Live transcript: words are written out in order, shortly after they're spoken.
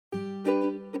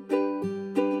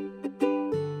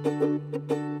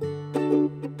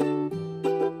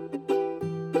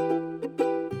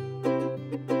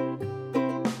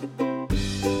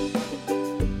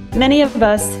Many of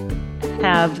us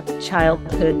have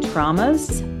childhood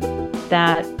traumas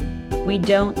that we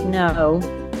don't know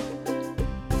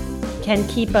can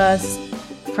keep us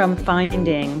from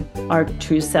finding our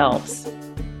true selves.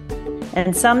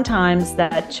 And sometimes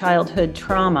that childhood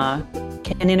trauma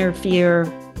can interfere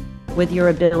with your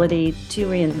ability to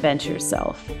reinvent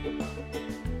yourself.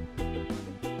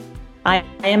 I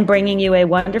am bringing you a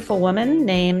wonderful woman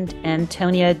named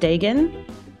Antonia Deignan,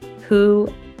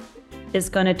 who is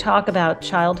going to talk about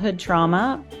childhood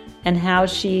trauma and how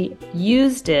she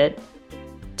used it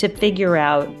to figure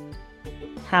out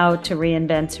how to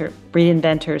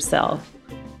reinvent herself.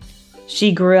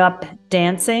 She grew up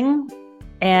dancing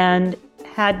and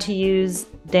had to use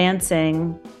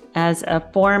dancing as a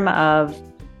form of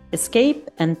escape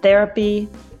and therapy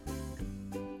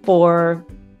for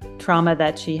trauma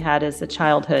that she had as a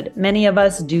childhood. Many of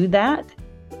us do that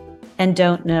and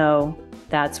don't know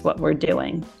that's what we're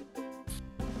doing.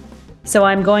 So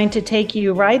I'm going to take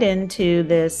you right into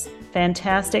this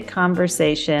fantastic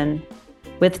conversation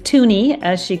with Tuni,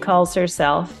 as she calls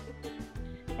herself,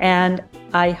 and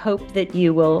I hope that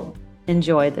you will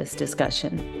enjoy this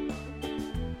discussion.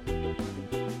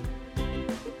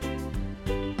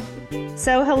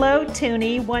 So hello,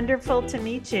 Tuni. Wonderful to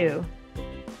meet you.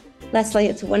 Leslie,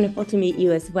 it's wonderful to meet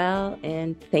you as well,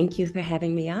 and thank you for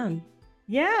having me on.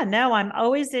 Yeah, no, I'm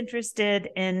always interested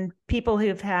in people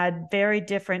who've had very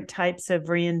different types of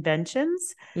reinventions.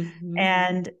 Mm-hmm.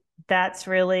 And that's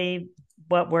really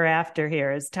what we're after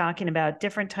here, is talking about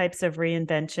different types of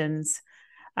reinventions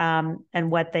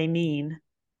and what they mean.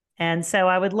 And so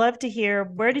I would love to hear,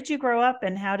 where did you grow up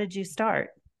and how did you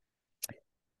start?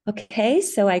 Okay,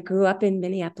 so I grew up in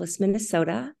Minneapolis,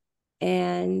 Minnesota,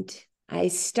 and I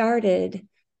started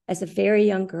as a very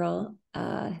young girl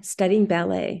studying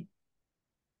ballet,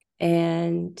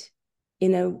 and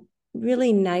in a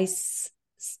really nice,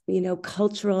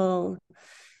 cultural,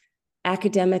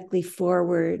 academically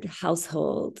forward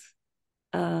household.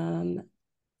 But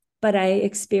I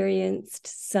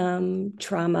experienced some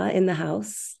trauma in the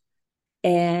house.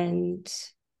 And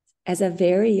as a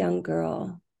very young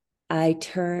girl, I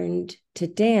turned to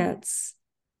dance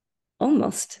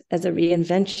almost as a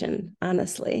reinvention,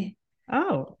 honestly.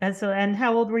 Oh, and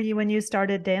how old were you when you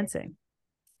started dancing?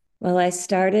 Well, I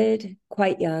started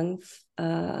quite young,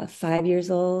 5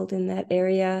 years old, in that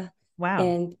area. Wow.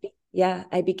 And yeah,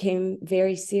 I became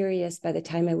very serious by the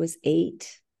time I was 8.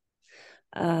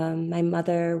 My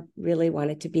mother really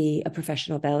wanted to be a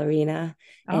professional ballerina.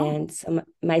 Oh. And so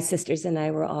my sisters and I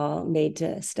were all made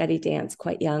to study dance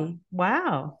quite young.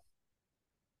 Wow.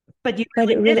 But you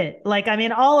really did it. Like, I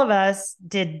mean, all of us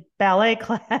did ballet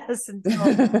class until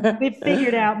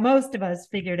most of us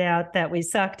figured out that we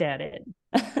sucked at it.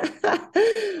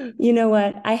 You know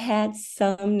what? I had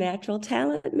some natural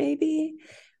talent, maybe.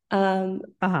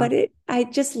 But I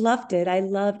just loved it. I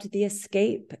loved the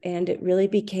escape, and it really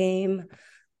became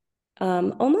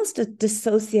almost a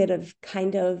dissociative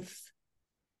kind of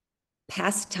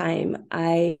pastime.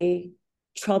 I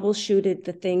troubleshooted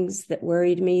the things that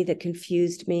worried me, that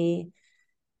confused me,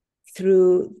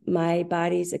 through my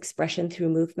body's expression through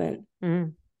movement.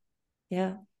 Mm.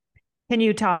 Yeah. Can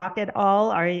you talk at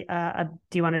all?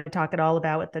 Do you want to talk at all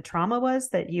about what the trauma was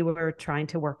that you were trying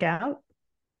to work out?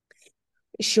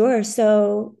 Sure.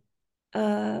 So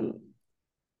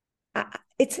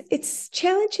it's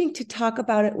challenging to talk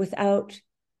about it without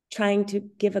trying to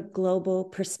give a global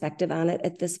perspective on it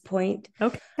at this point.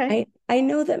 Okay. I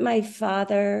know that my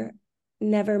father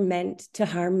never meant to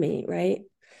harm me, right?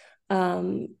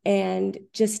 And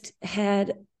just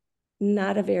had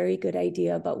not a very good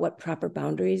idea about what proper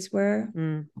boundaries were.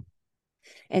 Mm.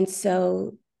 And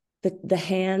so the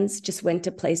hands just went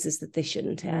to places that they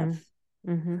shouldn't have.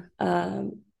 Mm-hmm.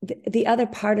 The other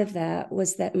part of that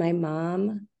was that my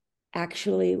mom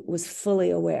actually was fully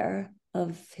aware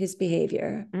of his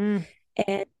behavior. Mm.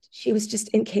 And she was just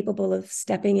incapable of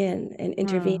stepping in and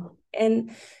intervening. Oh.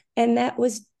 And that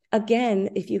was, again,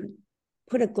 if you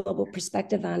put a global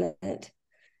perspective on it,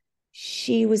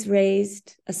 she was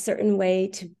raised a certain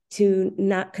way to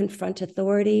not confront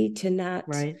authority, to not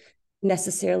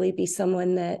necessarily be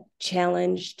someone that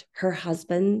challenged her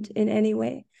husband in any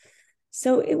way.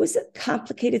 So it was a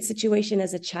complicated situation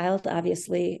as a child.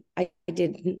 Obviously, I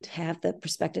didn't have the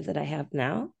perspective that I have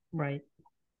now. Right.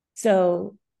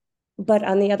 So, but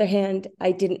on the other hand,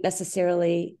 I didn't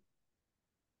necessarily,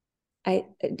 I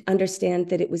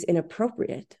understand that it was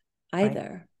inappropriate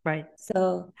either. Right.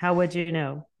 So how would you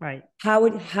know? Right. How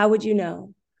would you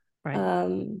know?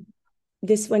 Right.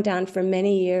 This went on for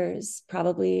many years,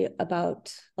 probably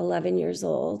about 11 years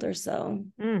old or so.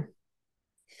 Mm.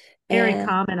 Very And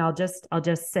common. I'll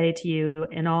just say to you,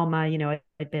 in all my,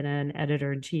 I've been an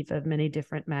editor in chief of many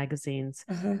different magazines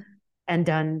uh-huh, and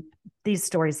done these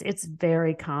stories. It's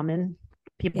very common.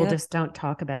 People yep, just don't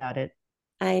talk about it.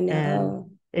 I And know.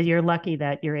 you're lucky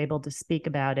that you're able to speak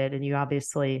about it, and you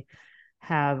obviously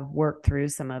have worked through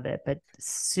some of it, but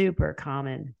super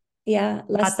common. Yeah, Not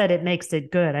less that it makes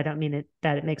it good. I don't mean it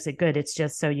that it makes it good. It's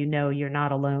just so you're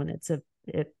not alone.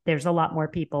 There's a lot more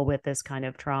people with this kind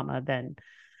of trauma than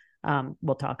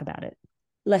we'll talk about it.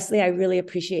 Leslie, I really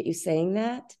appreciate you saying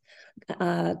that.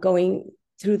 Going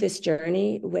through this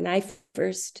journey, when I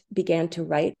first began to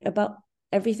write about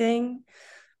everything,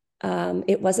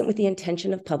 it wasn't with the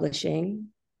intention of publishing.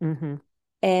 Mm-hmm.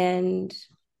 And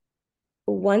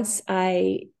once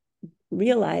I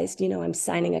realized, I'm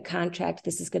signing a contract,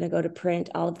 this is going to go to print,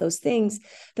 all of those things,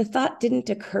 the thought didn't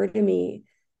occur to me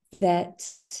that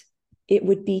it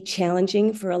would be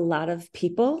challenging for a lot of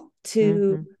people Mm-hmm.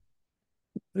 to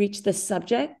reach the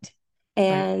subject. Right.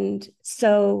 And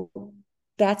so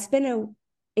that's been an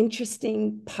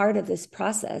interesting part of this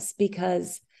process,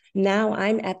 because now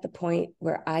I'm at the point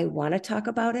where I want to talk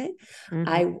about it.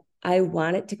 Mm-hmm. I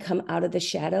want it to come out of the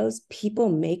shadows. People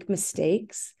make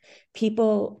mistakes.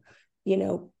 People, you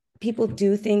know, people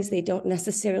do things they don't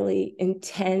necessarily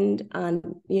intend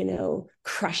on,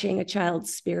 crushing a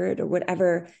child's spirit or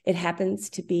whatever it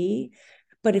happens to be.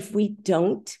 But if we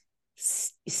don't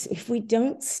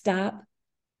stop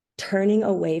turning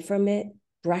away from it,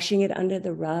 brushing it under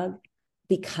the rug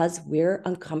because we're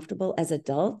uncomfortable as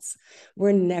adults,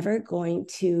 we're never going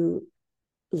to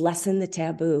lessen the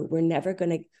taboo. We're never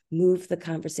going to move the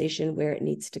conversation where it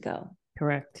needs to go.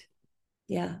 Correct.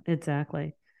 Yeah.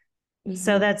 Exactly. So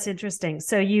Mm-hmm. that's interesting.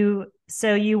 So you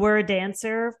were a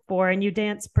dancer and you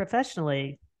dance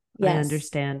professionally, I Yes.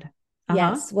 understand. Uh-huh.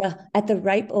 Yes. Well, at the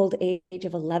ripe old age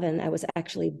of 11, I was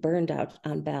actually burned out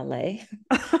on ballet.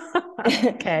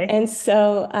 Okay. And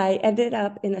so I ended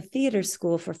up in a theater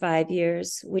school for 5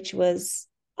 years, which was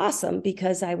awesome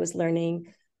because I was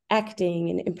learning acting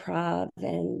and improv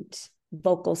and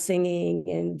vocal singing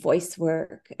and voice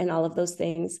work and all of those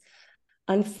things.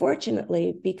 Unfortunately,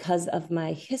 I because of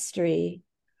my history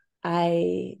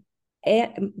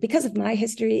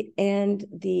and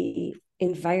the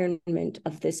environment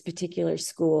of this particular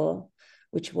school,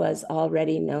 which was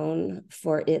already known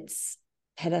for its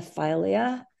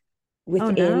pedophilia, Oh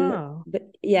within no.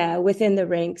 within the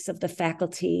ranks of the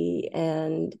faculty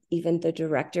and even the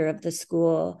director of the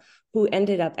school, who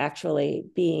ended up actually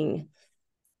being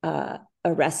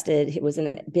arrested. It was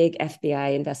a big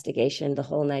FBI investigation, the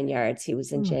whole 9 yards. He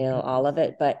was Oh in my jail, all goodness. of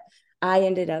it. But I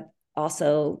ended up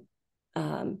also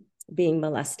um, being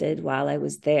molested while I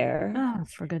was there. Oh,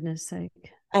 for goodness sake.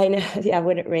 I know, yeah,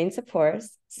 when it rains, it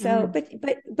pours. So,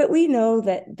 Mm, but we know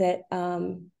that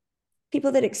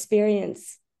people that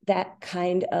experience that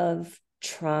kind of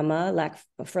trauma,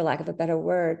 for lack of a better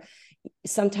word,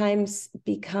 sometimes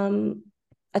become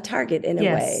a target in a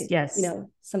yes, way, yes,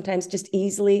 sometimes just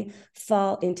easily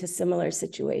fall into similar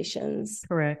situations.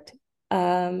 correct.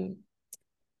 Um,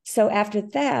 so after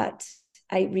that,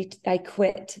 I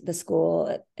quit the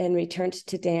school and returned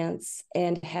to dance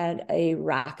and had a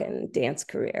rockin' dance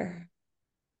career.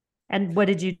 And what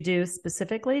did you do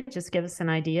specifically? Just give us an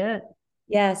idea.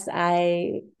 Yes,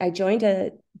 I joined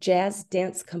a jazz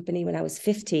dance company when I was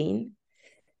 15,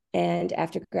 and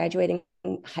after graduating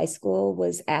high school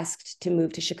was asked to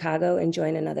move to Chicago and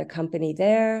join another company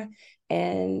there,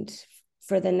 and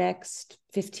for the next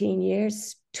 15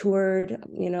 years toured,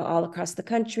 all across the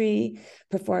country,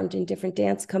 performed in different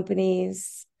dance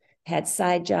companies, had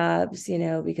side jobs,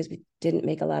 because we didn't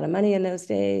make a lot of money in those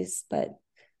days, but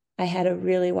I had a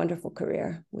really wonderful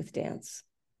career with dance.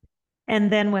 And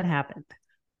then what happened?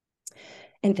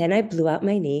 And then I blew out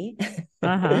my knee.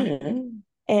 Uh-huh.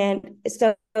 And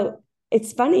so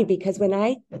it's funny because when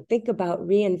I think about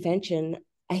reinvention,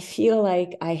 I feel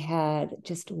like I had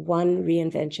just one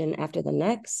reinvention after the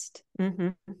next.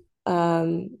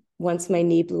 Mm-hmm. Once my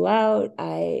knee blew out,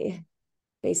 I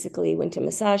basically went to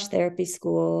massage therapy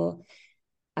school.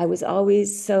 I was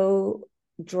always so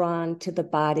drawn to the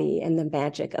body and the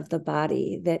magic of the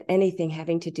body that anything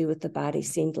having to do with the body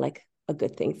seemed like a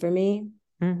good thing for me.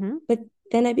 Mm-hmm. But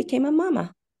then I became a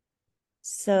mama.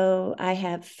 So I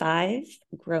have 5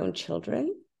 grown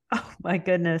children. Oh my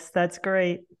goodness, that's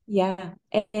great. Yeah.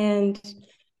 And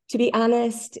to be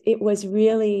honest,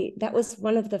 that was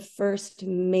one of the first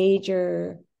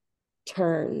major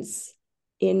turns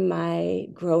in my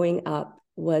growing up,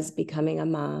 was becoming a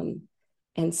mom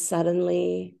and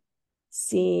suddenly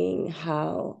seeing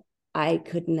how I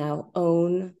could now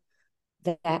own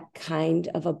that kind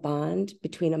of a bond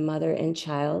between a mother and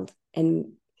child,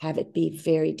 and have it be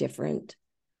very different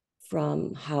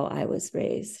from how I was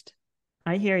raised.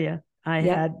 I hear you.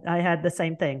 Yep. I had the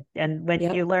same thing. And when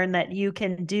you Yep. learn that you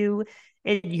can do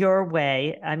it your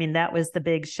way, I mean, that was the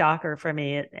big shocker for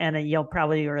me. And you'll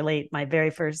probably relate. My very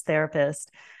first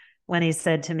therapist, when he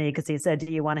said to me, because he said,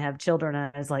 "Do you want to have children?"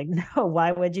 I was like, "No,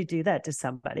 why would you do that to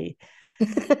somebody?"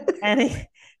 And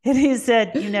he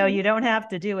said, "You don't have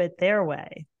to do it their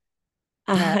way."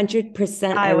 A Uh,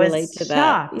 100% I I relate was to that.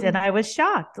 shocked, and I was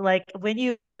shocked. Like when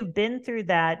you've been through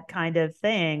that kind of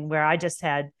thing where I just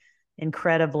had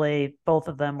incredibly, both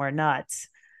of them were nuts.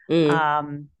 Mm,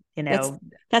 Um, you that's know,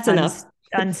 that's enough.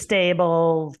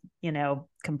 unstable,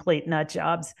 complete nut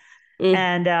jobs. Mm,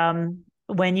 And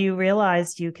when you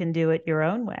realize you can do it your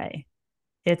own way,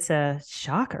 it's a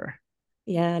shocker.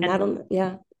 yeah, And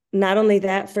not only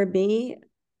that for me,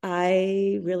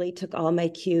 I really took all my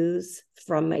cues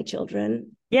from my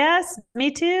children. yes,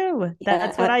 me too. Yeah,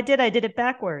 That's what I did. I did it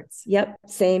backwards. yep,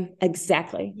 same,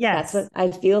 exactly. That's what Yes.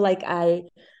 I feel like I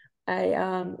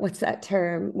what's that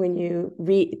term when you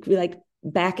like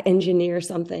back engineer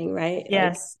something, right? Like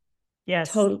Yes.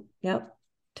 Yes. total, yep,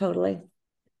 totally.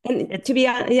 And It to be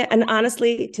honest, yeah, and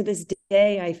honestly, to this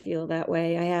day, I feel that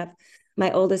way. I have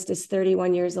my oldest is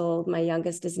 31 years old, my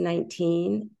youngest is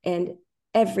 19, and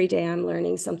every day I'm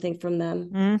learning something from them.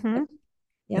 mm-hmm.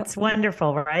 Yep, It's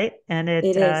wonderful, right? it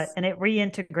is. And it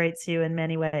reintegrates you in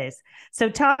many ways. So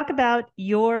talk about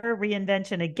your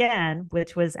reinvention again,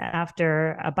 which was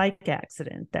after a bike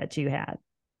accident that you had.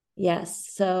 Yes.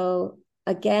 So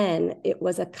again, it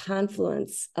was a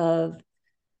confluence of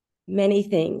many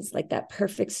things, like that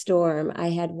perfect storm. I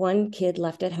had one kid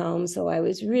left at home, so I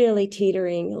was really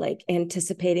teetering, like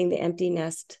anticipating the empty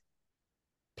nest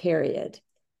period.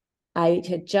 I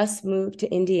had just moved to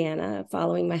Indiana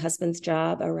following my husband's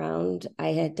job around I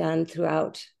had done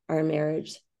throughout our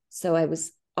marriage. So I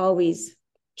was always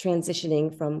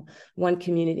transitioning from one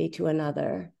community to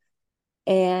another.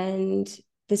 And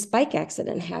this bike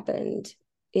accident happened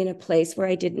in a place where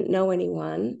I didn't know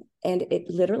anyone. And it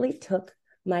literally took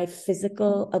my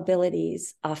physical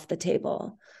abilities off the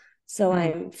table. So Mm,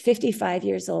 I'm 55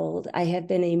 years old. I have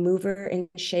been a mover and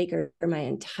shaker for my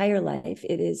entire life.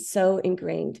 It is so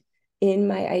ingrained in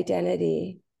my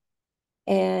identity.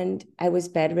 And I was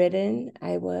bedridden.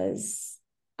 I was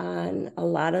on a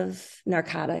lot of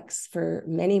narcotics for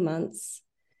many months.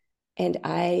 And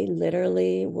I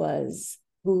literally was,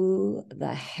 who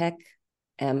the heck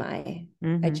am I?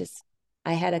 mm-hmm,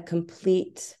 I had a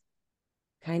complete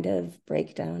kind of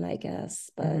breakdown, I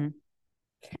guess. But mm-hmm,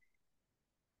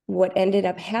 what ended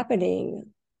up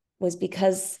happening was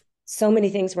because so many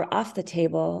things were off the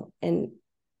table and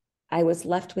I was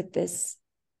left with this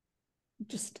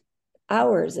just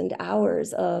hours and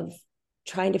hours of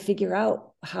trying to figure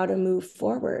out how to move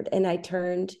forward. And I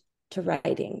turned to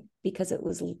writing because it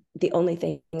was the only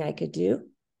thing I could do.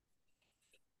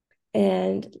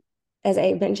 And as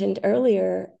I mentioned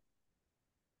earlier,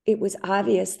 it was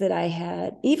obvious that I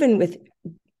had, even with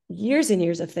years and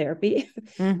years of therapy,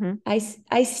 mm-hmm.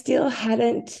 I still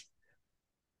hadn't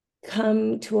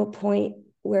come to a point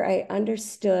where I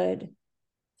understood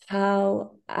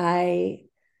how I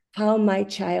how my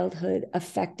childhood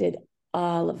affected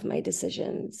all of my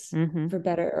decisions, Mm-hmm. for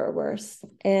better or worse.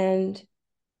 And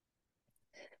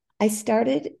I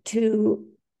started to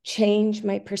change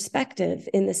my perspective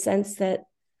in the sense that,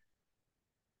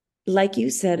 like you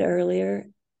said earlier,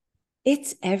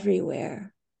 it's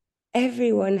everywhere.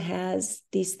 Everyone has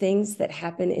these things that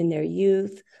happen in their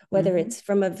youth, whether Mm-hmm. it's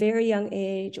from a very young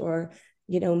age or,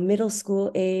 middle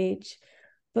school age.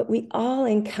 But we all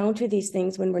encounter these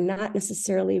things when we're not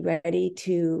necessarily ready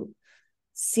to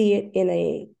see it in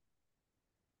a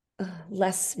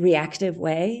less reactive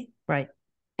way. Right.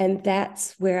 And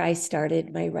that's where I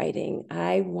started my writing.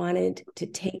 I wanted to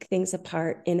take things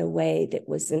apart in a way that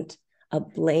wasn't a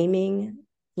blaming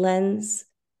lens.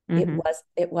 Mm-hmm.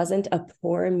 It wasn't a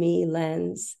poor me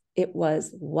lens. It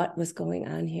was what was going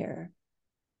on here.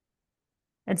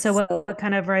 And so So what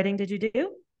kind of writing did you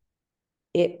do?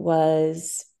 it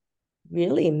was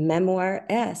really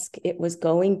memoir-esque. It was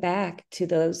going back to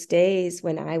those days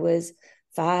when I was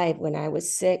 5, when I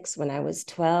was 6, when I was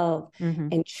 12, Mm-hmm.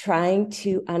 and trying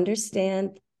to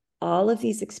understand all of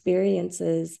these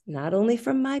experiences, not only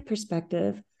from my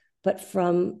perspective, but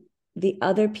from the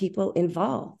other people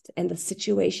involved and the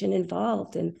situation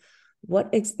involved. And what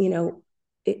it's,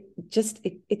 it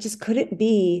just couldn't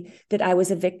be that I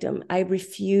was a victim. I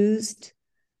refused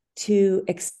to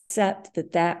accept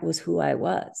that that was who I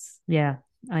was. Yeah,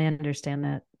 I understand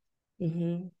that.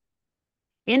 Mm-hmm.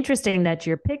 Interesting that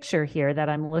your picture here that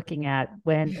I'm looking at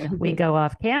when we go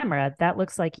off camera, that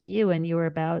looks like you and you were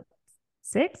about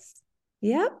 6?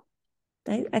 Yep.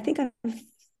 I think I'm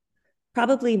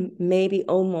probably maybe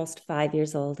almost 5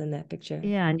 years old in that picture.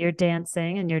 Yeah, and you're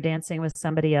dancing with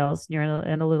somebody else, and you're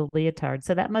in a little leotard.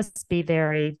 So that must be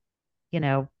very, you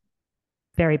know,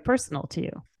 very personal to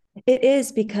you. It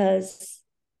is because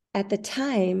at the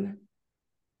time,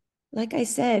 like I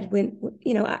said, when,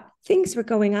 things were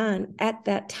going on at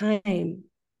that time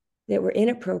that were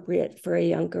inappropriate for a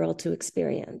young girl to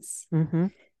experience. Mm-hmm.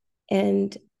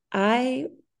 And I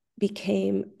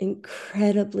became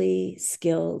incredibly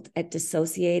skilled at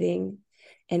dissociating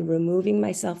and removing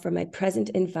myself from my present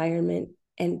environment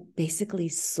and basically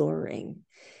soaring,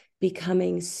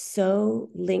 becoming so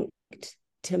linked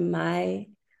to my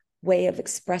way of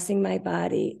expressing my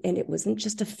body. And it wasn't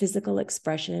just a physical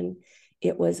expression,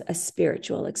 it was a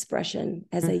spiritual expression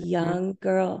as a Mm-hmm. young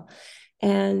girl.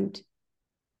 And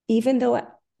even though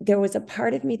there was a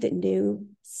part of me that knew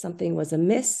something was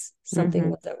amiss, something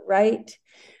Mm-hmm. wasn't right,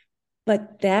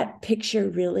 but that picture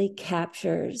really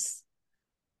captures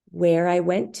where I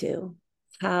went to,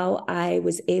 how I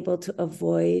was able to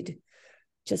avoid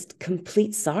just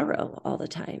complete sorrow all the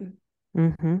time.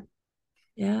 Mm-hmm.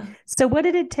 Yeah. So what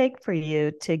did it take for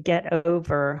you to get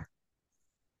over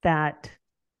that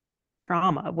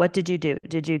trauma? What did you do?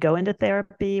 Did you go into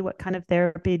therapy? What kind of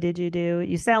therapy did you do?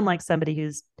 You sound like somebody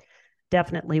who's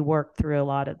definitely worked through a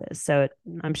lot of this. So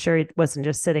I'm sure it wasn't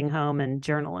just sitting home and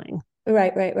journaling.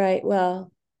 Right, right, right.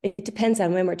 Well, it depends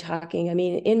on when we're talking. I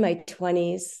mean, in my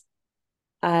 20s,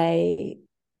 I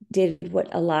did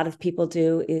what a lot of people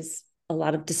do, is a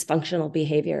lot of dysfunctional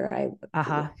behavior.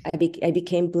 Uh-huh. I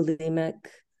became bulimic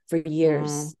for Mm,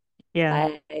 years. yeah.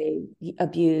 I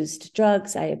abused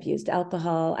drugs. I abused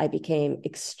alcohol. I became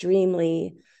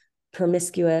extremely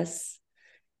promiscuous.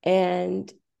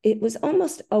 And it was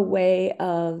almost a way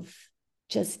of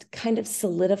just kind of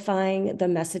solidifying the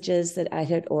messages that I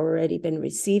had already been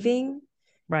receiving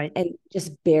Right. and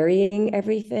just burying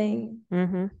everything.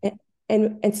 Mm-hmm.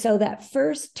 And so that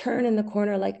first turn in the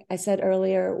corner, like I said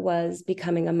earlier, was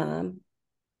becoming a mom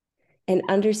and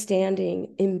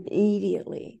understanding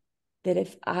immediately that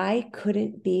if I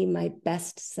couldn't be my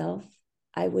best self,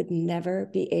 I would never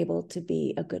be able to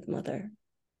be a good mother.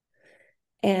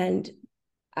 And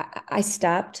I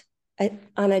stopped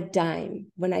on a dime.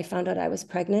 When I found out I was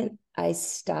pregnant, I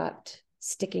stopped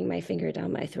sticking my finger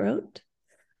down my throat.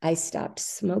 I stopped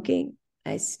smoking.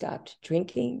 I stopped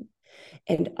drinking.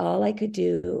 And all I could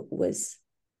do was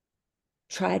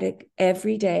try to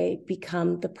every day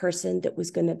become the person that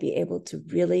was going to be able to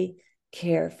really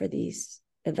care for these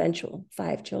eventual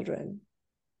 5 children.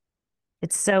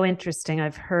 It's so interesting.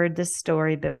 I've heard this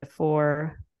story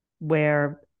before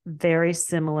where very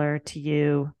similar to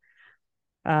you,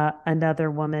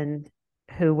 another woman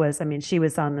who was, I mean, she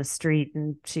was on the street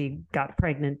and she got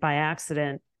pregnant by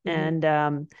accident.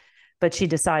 Mm-hmm. But she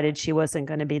decided she wasn't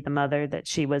going to be the mother that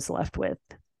she was left with.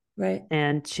 Right,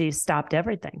 And she stopped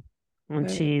everything. And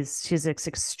right. she's this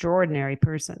extraordinary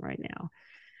person right now.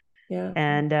 Yeah,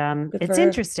 And good for it's her.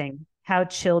 interesting how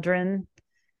children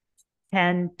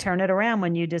can turn it around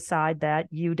when you decide that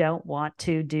you don't want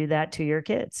to do that to your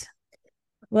kids.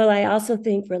 Well, I also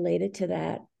think related to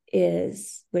that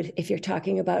is if you're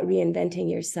talking about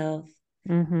reinventing yourself,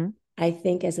 Mm-hmm. I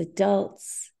think as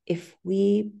adults, if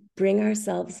we bring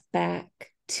ourselves back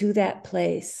to that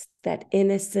place, that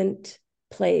innocent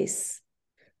place,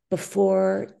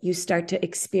 before you start to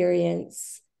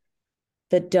experience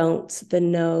the don'ts, the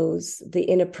no's, the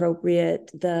inappropriate,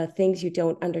 the things you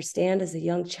don't understand as a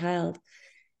young child,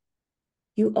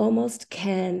 you almost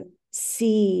can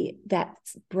see that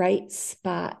bright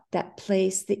spot, that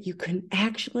place that you can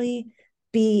actually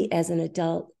be as an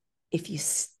adult if you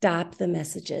stop the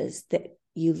messages that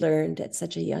you learned at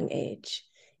such a young age.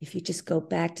 If you just go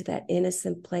back to that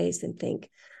innocent place and think,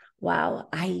 wow,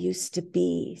 I used to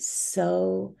be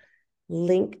so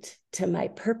linked to my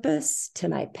purpose, to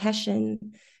my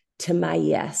passion, to my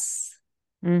yes.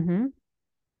 Mm-hmm.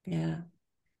 Yeah.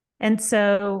 And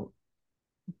so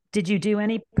did you get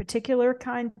any particular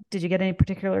kind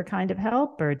of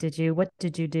help, or what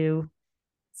did you do?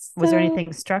 Was there So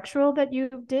anything structural that you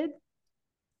did?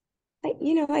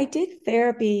 I did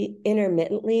therapy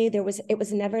intermittently. It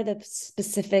was never the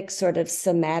specific sort of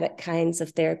somatic kinds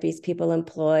of therapies people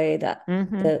employ,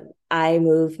 Mm-hmm. the eye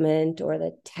movement or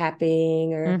the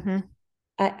tapping, or Mm-hmm.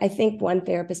 I think one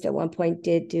therapist at one point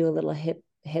did do a little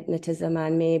hypnotism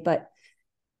on me. But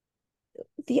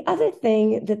the other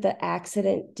thing that the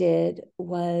accident did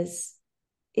was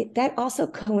that also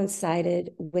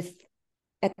coincided with,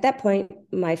 at that point,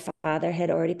 my father had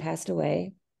already passed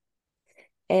away.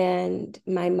 And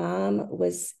my mom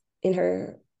was in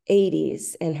her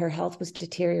 80s and her health was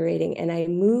deteriorating. And I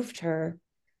moved her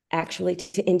actually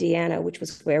to Indiana, which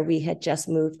was where we had just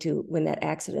moved to when that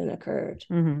accident occurred.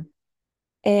 Mm-hmm.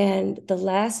 And the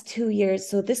last 2 years,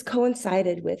 so this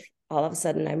coincided with all of a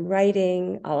sudden I'm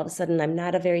writing, all of a sudden I'm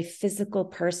not a very physical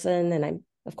person. And I'm,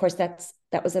 of course,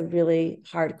 that was a really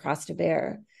hard cross to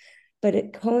bear. But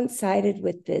it coincided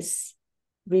with this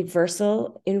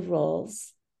reversal in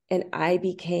roles. And I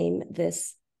became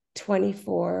this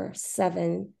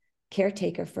 24/7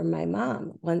 caretaker for my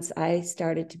mom once I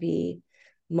started to be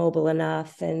mobile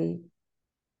enough and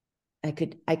I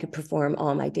could perform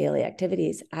all my daily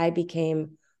activities. I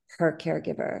became her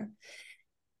caregiver.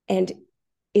 And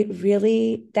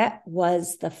that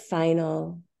was the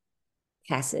final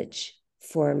passage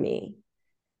for me,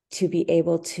 to be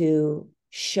able to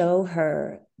show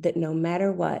her that no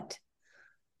matter what,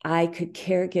 I could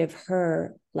caregive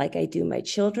her like I do my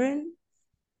children,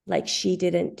 like she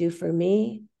didn't do for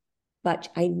me, but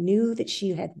I knew that she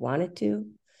had wanted to.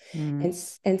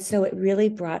 And so it really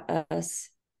brought us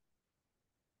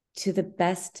to the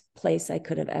best place I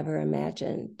could have ever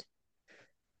imagined.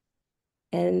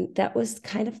 And that was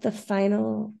kind of the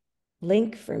final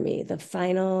link for me, the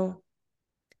final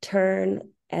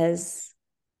turn. As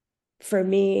for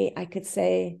me, I could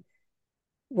say,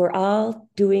 we're all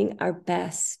doing our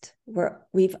best.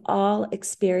 We've all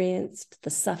experienced the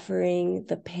suffering,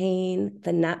 the pain,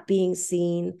 the not being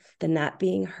seen, the not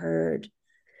being heard.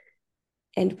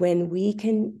 And when we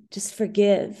can just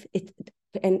forgive it,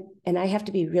 and I have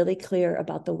to be really clear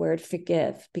about the word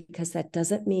forgive, because that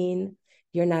doesn't mean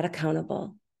you're not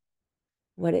accountable.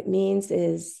 What it means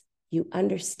is you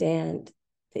understand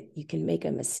that you can make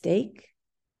a mistake,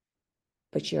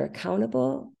 but you're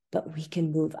accountable, but we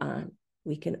can move on.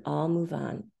 We can all move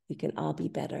on. We can all be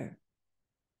better.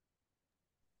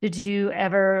 Did you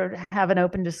ever have an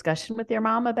open discussion with your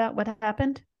mom about what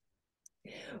happened?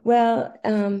 Well,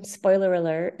 spoiler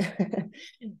alert,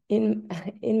 in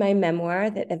my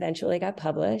memoir that eventually got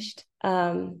published,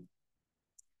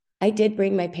 I did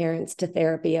bring my parents to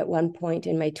therapy at one point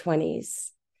in my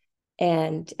 20s,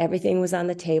 and everything was on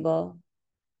the table.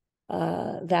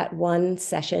 That one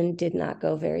session did not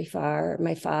go very far.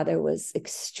 My father was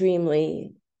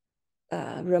extremely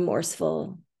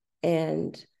remorseful,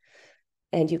 and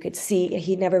you could see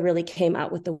he never really came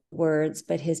out with the words,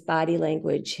 but his body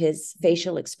language, his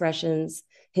facial expressions,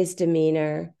 his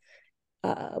demeanor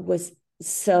was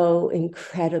so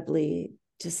incredibly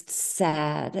just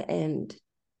sad and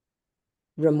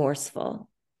remorseful.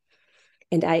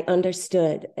 And I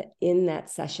understood in that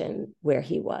session where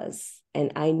he was.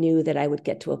 And I knew that I would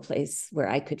get to a place where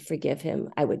I could forgive him.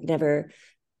 I would never,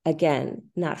 again,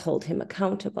 not hold him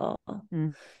accountable.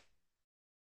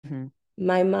 Mm-hmm.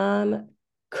 My mom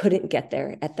couldn't get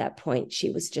there at that point. She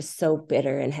was just so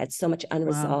bitter and had so much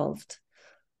unresolved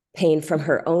pain from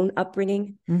her own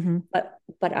upbringing. Mm-hmm.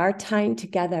 But our time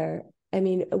together, I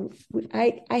mean,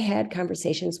 I had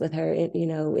conversations with her,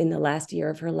 in the last year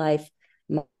of her life.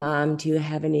 Mom, do you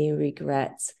have any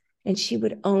regrets? And she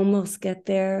would almost get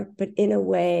there, but in a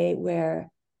way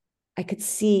where I could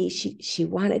see she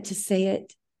wanted to say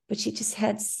it, but she just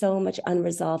had so much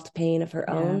unresolved pain of her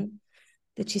own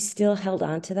that she still held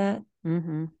on to that.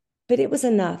 Mm-hmm. But it was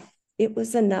enough. It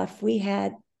was enough. We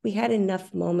had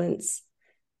enough moments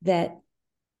that,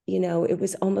 it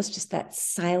was almost just that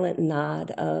silent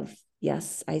nod of,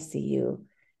 yes, I see you.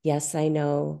 Yes, I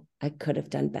know I could have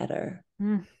done better.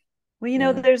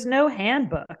 Well, there's no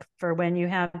handbook for when you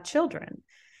have children.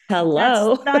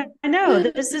 Hello. I know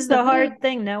this is the hard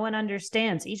thing. No one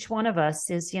understands. Each one of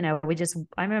us is,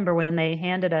 I remember when they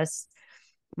handed us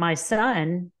my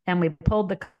son and we pulled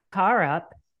the car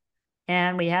up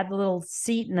and we had the little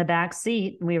seat in the back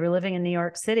seat. And we were living in New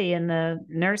York City and the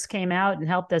nurse came out and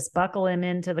helped us buckle him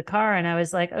into the car. And I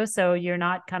was like, oh, so you're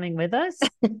not coming with us?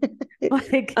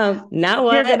 Like, now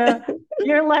what?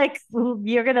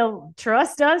 You're gonna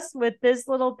trust us with this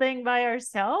little thing by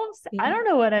ourselves? Yeah. I don't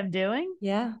know what I'm doing.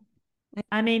 Yeah.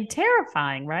 I mean,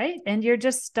 terrifying, right? And you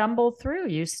stumble through,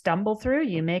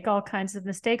 you make all kinds of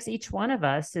mistakes. Each one of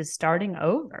us is starting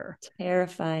over.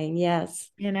 Terrifying.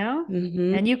 Yes.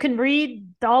 Mm-hmm. And you can read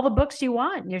all the books you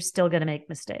want and you're still going to make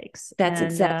mistakes. That's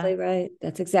exactly right.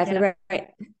 That's exactly right.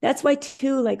 That's why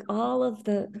too, like all of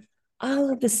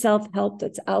the self-help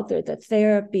that's out there, the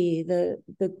therapy,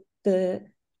 the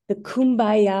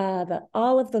kumbaya,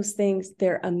 all of those things,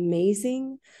 they're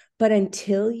amazing. But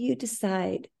until you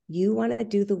decide you want to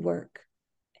do the work,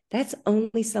 that's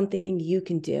only something you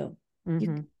can do.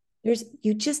 Mm-hmm.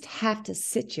 You just have to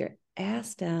sit your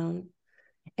ass down,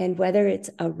 and whether it's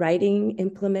a writing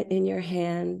implement in your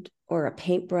hand or a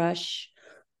paintbrush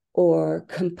or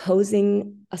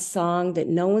composing a song that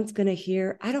no one's going to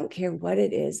hear. I don't care what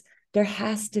it is. There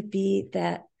has to be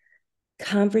that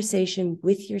conversation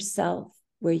with yourself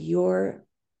where you're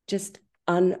just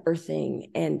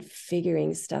unearthing and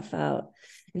figuring stuff out.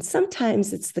 And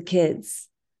sometimes it's the kids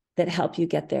that help you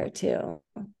get there too.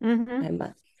 Mm-hmm.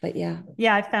 But yeah.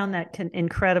 Yeah, I found that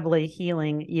incredibly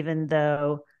healing, even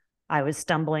though I was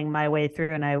stumbling my way through,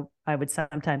 and I would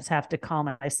sometimes have to call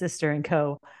my sister and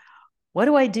go, what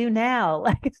do I do now?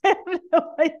 Like, I have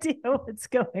no idea what's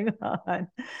going on.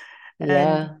 And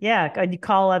Yeah. yeah, and you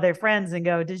call other friends and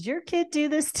go, does your kid do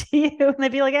this to you? And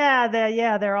they'd be like,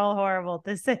 they're all horrible at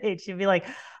this age. You'd be like,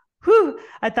 whew,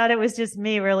 I thought it was just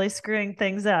me really screwing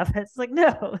things up. It's like,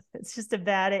 no, it's just a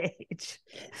bad age.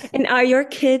 And are your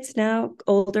kids now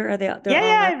older? Are they're Yeah, all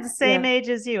yeah, out? I'm the same Yeah. age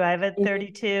as you. I have a Mhm.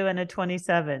 32 and a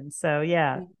 27. So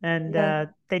yeah. And Yeah.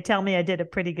 they tell me I did a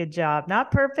pretty good job.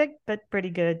 Not perfect, but pretty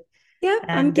good. Yeah.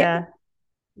 And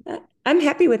I'm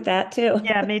happy with that too.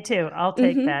 yeah, me too. I'll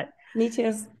take Mm-hmm. that. Me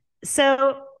too.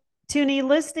 So, Tuni,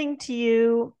 listening to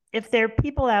you, if there are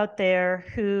people out there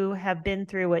who have been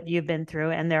through what you've been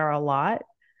through, and there are a lot,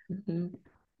 Mm-hmm.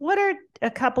 what are a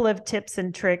couple of tips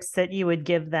and tricks that you would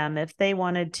give them if they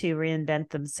wanted to reinvent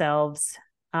themselves?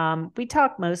 We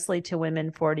talk mostly to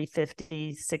women 40,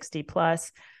 50, 60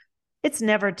 plus. It's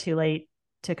never too late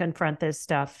to confront this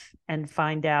stuff and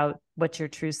find out what your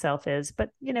true self is.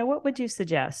 But, what would you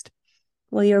suggest?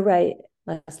 Well, you're right,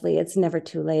 Leslie. It's never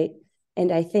too late.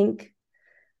 And I think,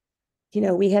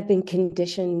 we have been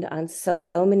conditioned on so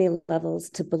many levels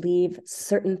to believe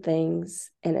certain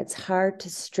things, and it's hard to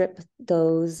strip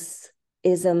those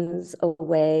isms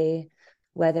away,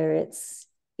 whether it's,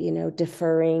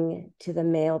 deferring to the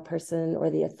male person or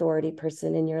the authority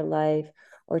person in your life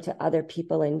or to other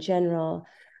people in general.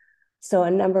 So,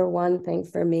 a number one thing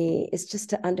for me is just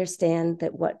to understand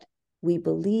that what we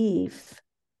believe,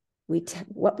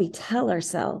 what we tell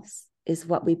ourselves is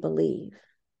what we believe,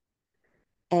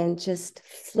 and just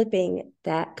flipping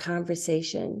that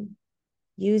conversation,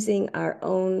 using our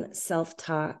own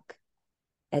self-talk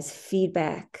as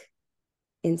feedback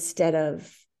instead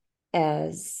of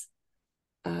as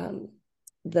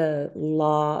the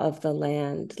law of the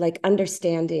land, like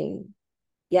understanding,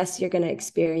 yes, you're going to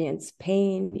experience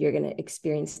pain, you're going to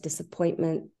experience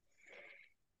disappointment,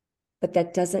 but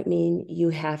that doesn't mean you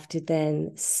have to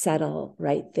then settle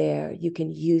right there. You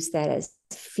can use that as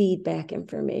feedback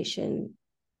information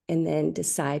and then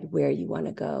decide where you want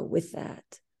to go with that.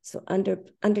 So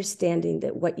understanding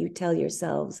that what you tell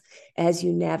yourselves as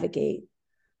you navigate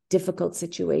difficult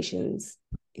situations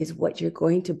is what you're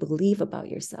going to believe about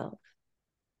yourself.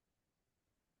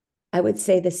 I would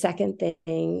say the second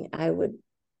thing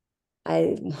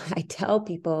I tell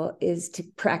people is to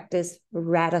practice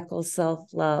radical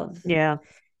self-love. Yeah.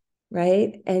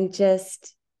 Right? And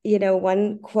just,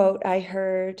 one quote I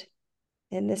heard,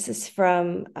 and this is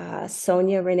from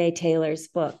Sonia Renee Taylor's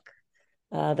book,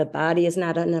 The Body is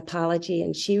Not an Apology.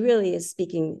 And she really is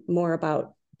speaking more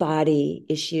about body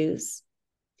issues.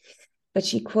 But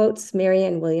she quotes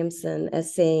Marianne Williamson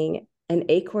as saying, an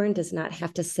acorn does not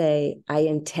have to say, I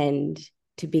intend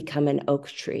to become an oak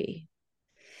tree.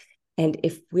 And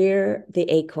if we're the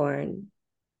acorn,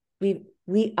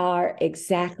 we are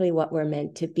exactly what we're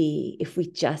meant to be if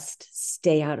we just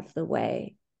stay out of the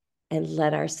way and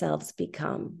let ourselves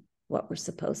become what we're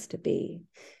supposed to be.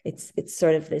 It's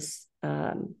sort of this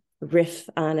riff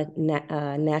on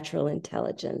a natural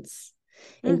intelligence,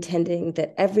 intending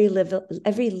that every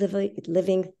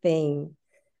living thing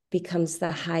becomes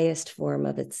the highest form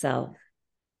of itself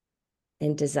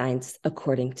and designs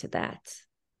according to that.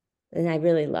 And I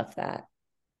really love that.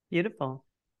 Beautiful.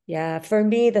 Yeah, for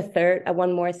me, the third,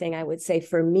 one more thing I would say,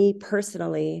 for me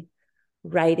personally,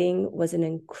 writing was an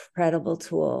incredible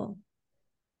tool.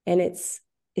 And it's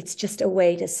just a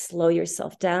way to slow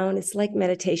yourself down. It's like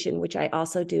meditation, which I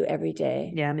also do every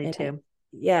day. Yeah, me too.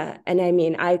 Yeah. And I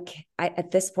mean, I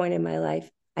at this point in my life,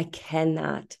 I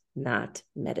cannot not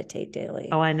meditate daily.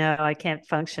 Oh, I know. I can't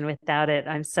function without it.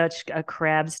 I'm such a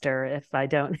crabster if I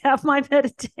don't have my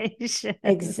meditation.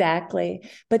 Exactly.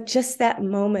 But just that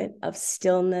moment of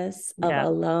stillness, of Yeah.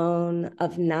 alone,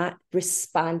 of not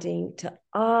responding to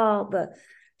all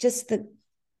just the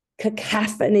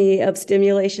cacophony of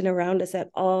stimulation around us at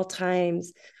all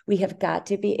times. We have got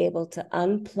to be able to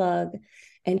unplug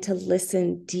and to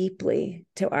listen deeply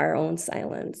to our own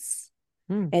silence.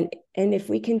 And if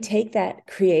we can take that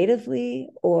creatively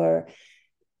or,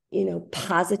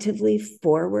 positively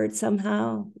forward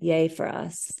somehow, yay for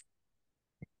us.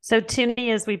 So, Tuni,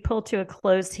 as we pull to a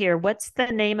close here, what's the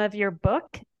name of your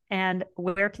book and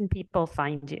where can people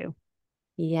find you?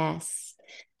 Yes.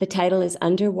 The title is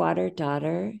Underwater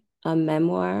Daughter, a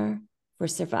memoir for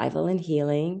survival and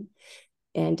healing.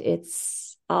 And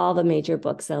it's all the major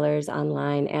booksellers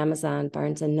online, Amazon,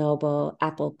 Barnes and Noble,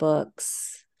 Apple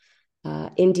Books,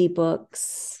 indie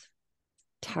books,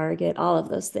 Target, all of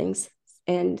those things.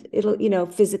 And it'll,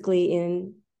 physically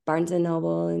in Barnes and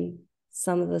Noble and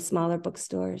some of the smaller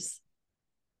bookstores.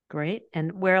 Great.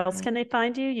 And where else can they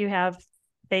find you? You have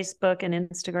Facebook and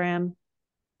Instagram.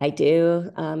 I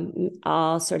do,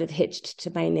 all sort of hitched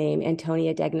to my name,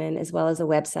 Antonia Deignan, as well as a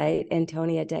website,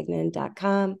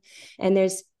 antoniadeignan.com. And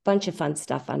there's a bunch of fun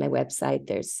stuff on my website.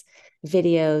 There's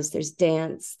videos, there's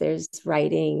dance, there's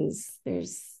writings,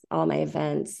 there's all my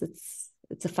events.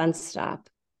 It's a fun stop.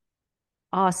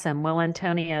 Awesome. Well,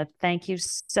 Antonia, thank you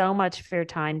so much for your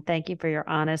time. Thank you for your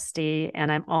honesty.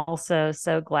 And I'm also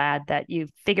so glad that you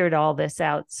figured all this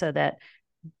out so that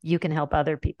you can help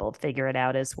other people figure it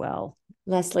out as well.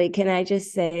 Leslie, can I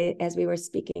just say, as we were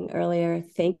speaking earlier,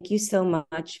 thank you so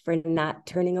much for not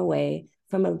turning away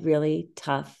from a really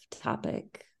tough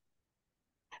topic.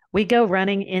 We go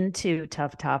running into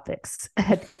tough topics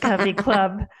at Covey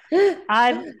Club.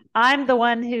 I'm the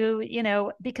one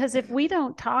who, because if we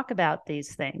don't talk about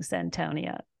these things,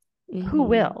 Antonia, who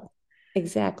will?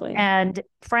 Exactly. And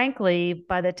frankly,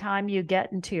 by the time you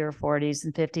get into your 40s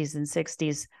and 50s and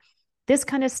 60s, this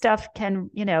kind of stuff can,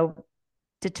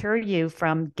 deter you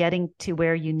from getting to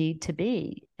where you need to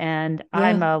be. And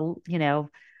yeah.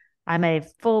 I'm a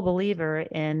full believer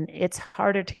in it's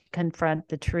harder to confront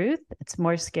the truth. It's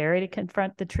more scary to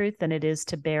confront the truth than it is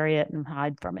to bury it and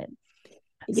hide from it.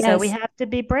 Yes. So we have to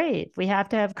be brave. We have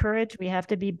to have courage. We have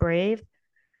to be brave.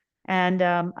 And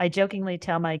I jokingly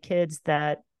tell my kids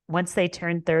that once they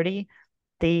turn 30,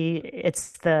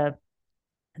 it's the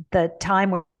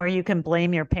time where you can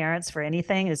blame your parents for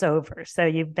anything is over. So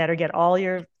you better get all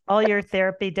your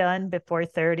therapy done before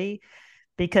 30,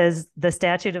 because the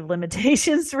statute of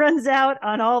limitations runs out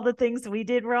on all the things we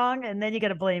did wrong, and then you got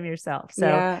to blame yourself. So,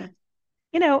 yeah.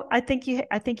 I think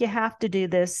you have to do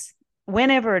this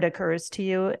whenever it occurs to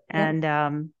you,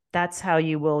 and that's how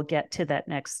you will get to that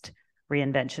next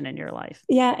reinvention in your life.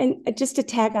 Yeah, and just to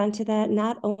tag on to that,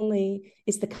 not only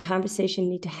is the conversation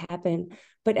need to happen,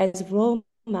 but as role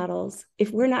models, if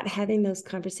we're not having those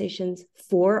conversations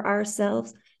for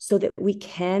ourselves so that we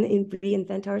can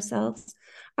reinvent ourselves,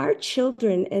 our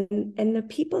children and the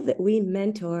people that we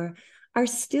mentor are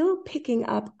still picking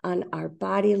up on our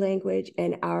body language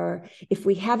and if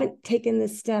we haven't taken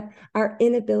this step, our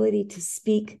inability to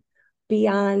speak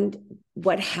beyond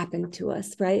what happened to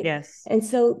us, right? Yes. And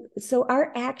so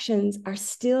our actions are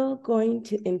still going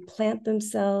to implant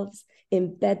themselves,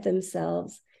 embed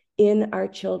themselves in our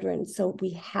children. So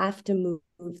we have to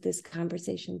move this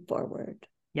conversation forward.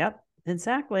 Yep,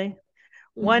 exactly.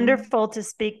 Mm-hmm. Wonderful to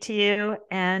speak to you.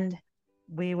 And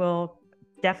we will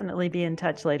definitely be in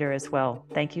touch later as well.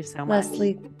 Thank you so much.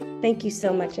 Leslie, thank you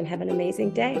so much and have an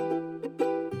amazing day.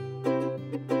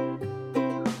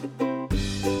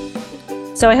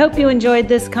 So I hope you enjoyed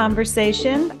this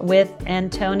conversation with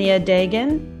Antonia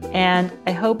Deignan, and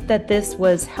I hope that this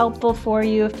was helpful for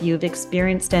you if you've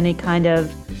experienced any kind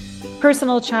of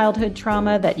personal childhood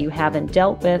trauma that you haven't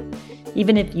dealt with.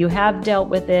 Even if you have dealt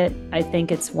with it, I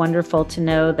think it's wonderful to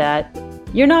know that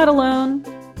you're not alone.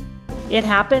 It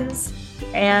happens,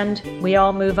 and we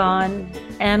all move on,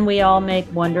 and we all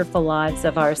make wonderful lives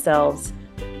of ourselves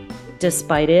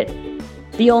despite it.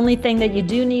 The only thing that you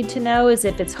do need to know is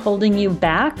if it's holding you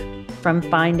back from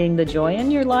finding the joy in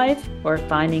your life or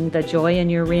finding the joy in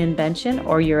your reinvention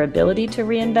or your ability to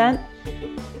reinvent,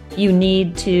 you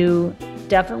need to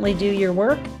definitely do your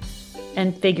work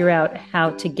and figure out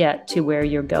how to get to where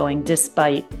you're going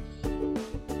despite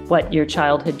what your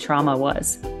childhood trauma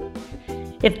was.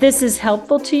 If this is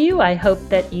helpful to you, I hope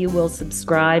that you will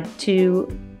subscribe to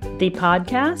the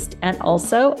podcast. And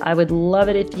also, I would love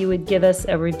it if you would give us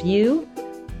a review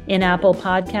in Apple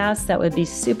Podcasts. That would be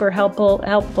super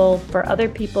helpful for other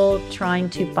people trying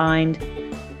to find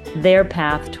their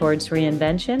path towards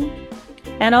reinvention.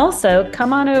 And also,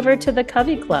 come on over to the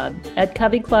Covey Club. At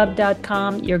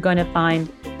coveyclub.com, you're going to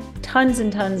find tons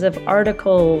and tons of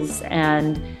articles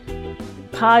and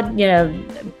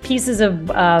pieces of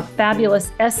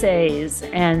fabulous essays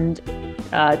and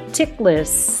tick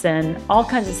lists and all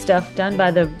kinds of stuff done by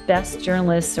the best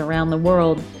journalists around the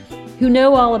world who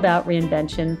know all about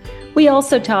reinvention. We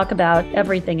also talk about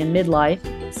everything in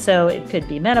midlife. So it could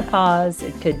be menopause,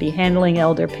 it could be handling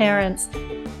elder parents,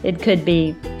 it could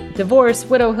be divorce,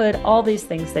 widowhood, all these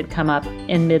things that come up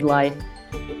in midlife.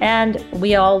 And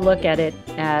we all look at it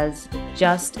as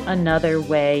just another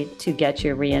way to get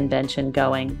your reinvention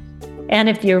going. And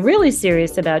if you're really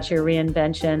serious about your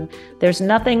reinvention, there's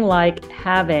nothing like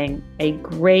having a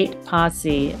great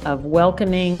posse of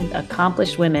welcoming,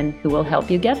 accomplished women who will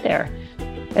help you get there.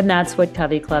 And that's what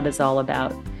Covey Club is all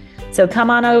about. So come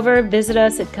on over, visit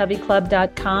us at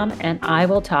coveyclub.com, and I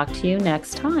will talk to you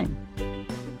next time.